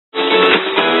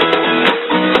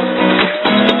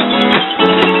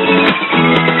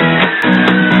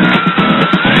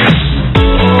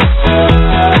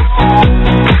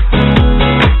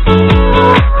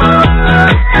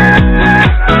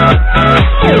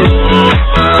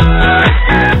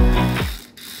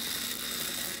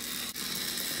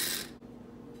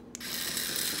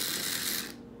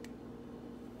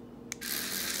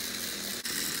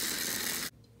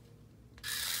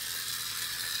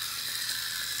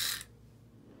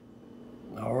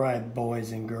right,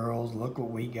 boys and girls, look what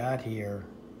we got here.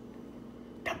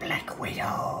 The Black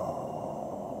Widow.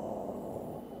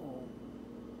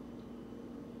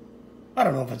 I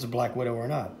don't know if it's a Black Widow or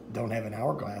not. Don't have an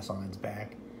hourglass on its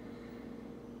back.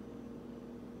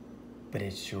 But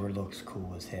it sure looks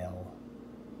cool as hell.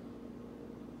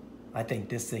 I think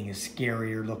this thing is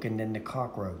scarier looking than the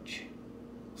Cockroach.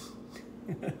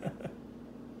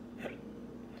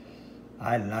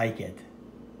 I like it.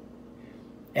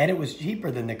 And it was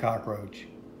cheaper than the Cockroach.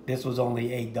 This was only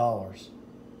 $8.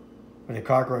 Where the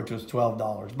Cockroach was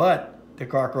 $12. But the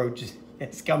Cockroach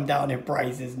has come down in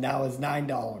prices. Now it's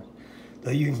 $9. So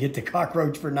you can get the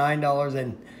Cockroach for $9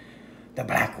 and the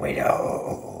Black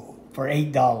Widow for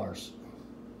 $8.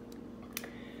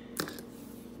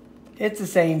 It's the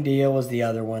same deal as the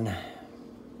other one.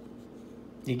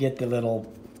 You get the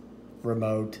little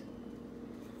remote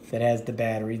that has the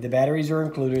battery. The batteries are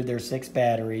included. There's 6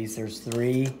 batteries. There's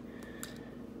 3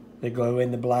 that go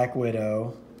in the Black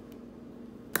Widow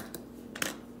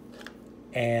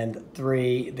and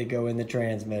 3 that go in the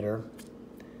transmitter.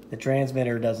 The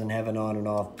transmitter doesn't have an on and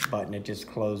off button. It just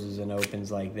closes and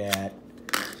opens like that.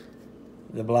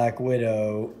 The Black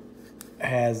Widow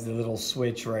has the little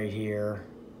switch right here.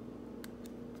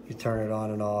 You turn it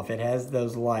on and off. It has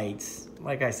those lights.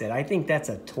 Like I said, I think that's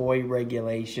a toy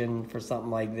regulation for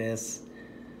something like this.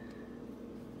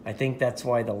 I think that's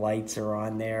why the lights are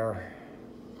on there.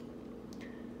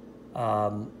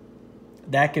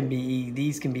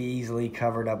 These can be easily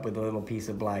covered up with a little piece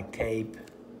of black tape.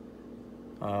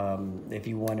 If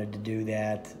you wanted to do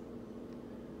that.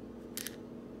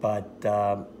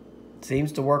 But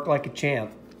seems to work like a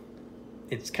champ.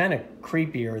 It's kind of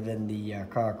creepier than the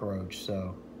Cockroach,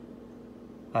 so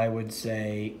I would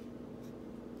say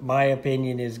my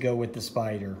opinion is go with the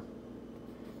Spider.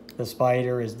 The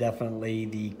Spider is definitely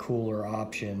the cooler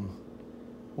option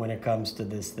when it comes to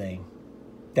this thing.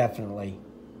 Definitely.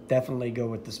 Definitely go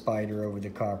with the Spider over the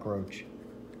Cockroach.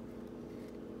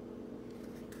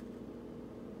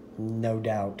 No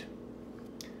doubt.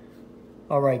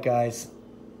 All right, guys.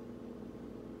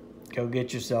 Go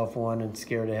get yourself one and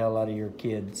scare the hell out of your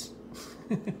kids.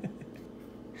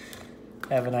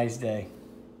 Have a nice day.